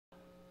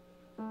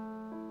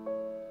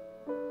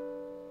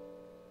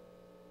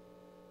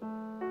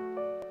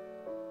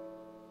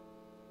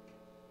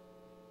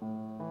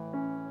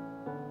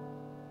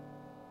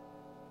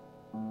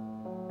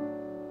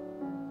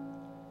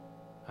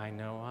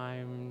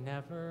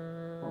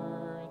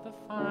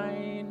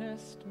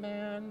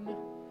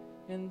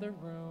in the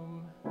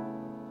room.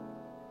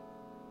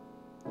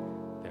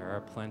 There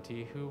are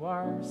plenty who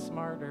are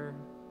smarter,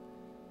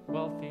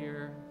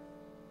 wealthier,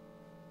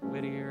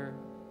 wittier,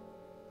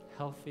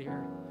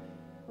 healthier,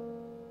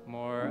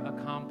 more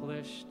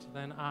accomplished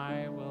than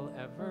I will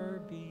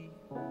ever be.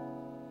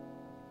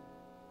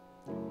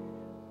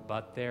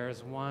 But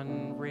there's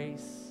one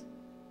race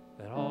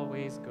that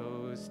always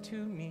goes to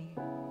me.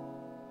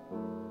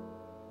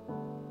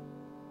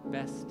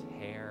 Best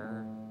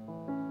hair.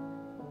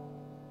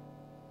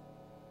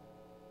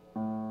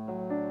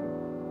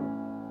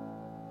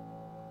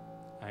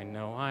 I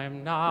know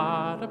I'm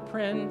not a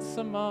prince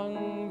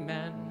among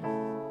men.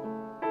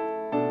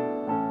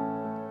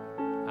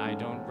 I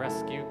don't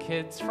rescue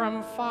kids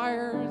from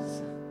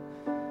fires,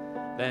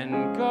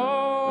 then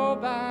go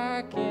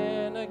back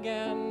in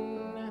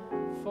again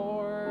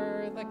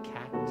for the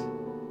cat.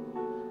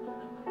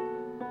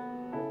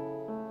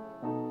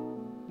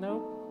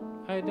 Nope,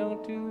 I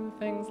don't do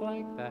things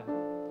like that.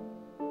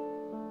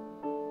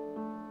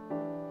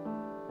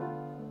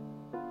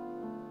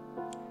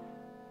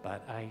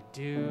 But I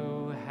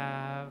do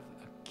have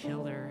a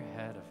killer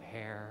head of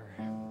hair.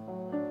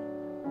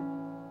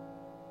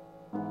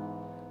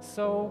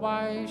 So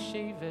why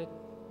shave it?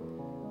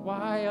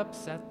 Why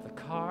upset the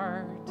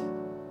cart?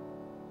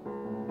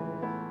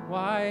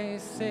 Why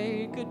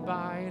say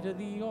goodbye to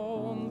the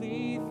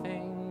only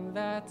thing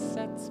that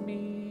sets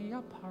me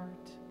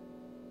apart?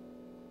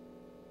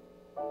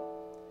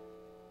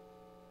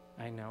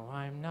 I know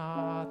I'm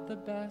not the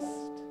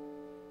best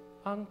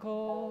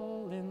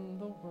uncle in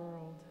the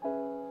world,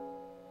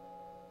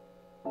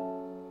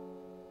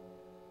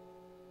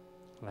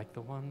 like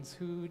the ones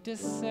who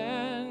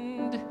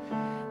descend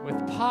with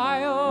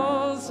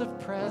piles of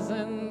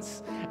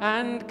presents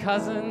and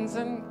cousins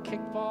and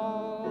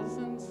kickballs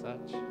and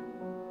such.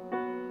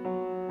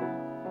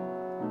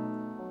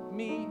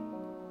 Me,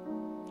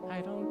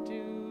 I don't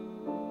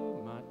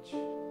do much.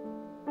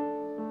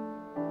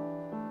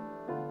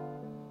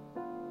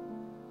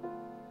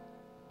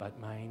 But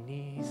my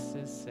niece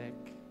is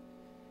sick,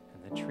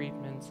 and the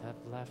treatments have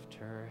left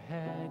her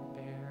head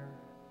bare.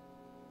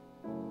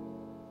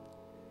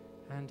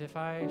 And if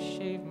I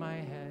shave my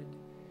head,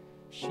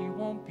 she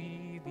won't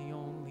be the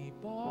only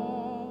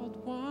bald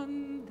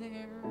one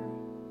there.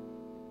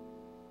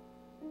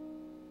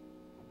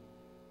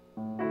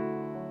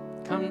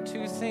 Come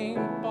to St.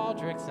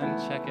 Baldrick's and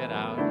check it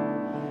out.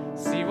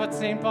 See what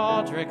St.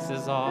 Baldrick's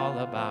is all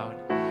about.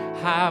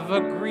 Have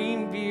a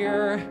green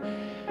beer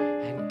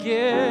and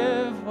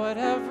give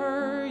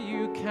whatever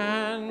you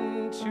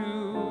can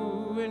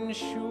to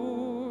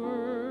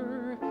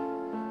ensure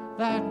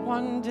that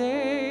one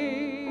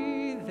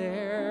day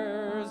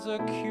there's a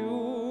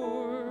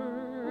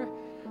cure.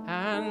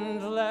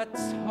 And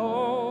let's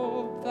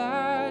hope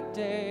that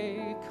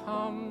day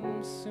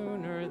comes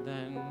sooner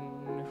than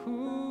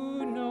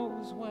who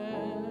knows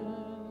when.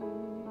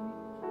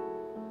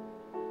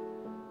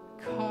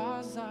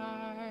 'Cause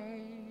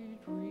I'd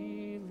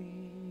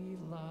really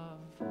love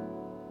to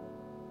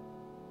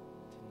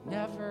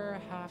never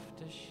have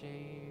to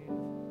shave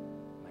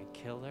my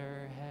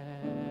killer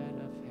head.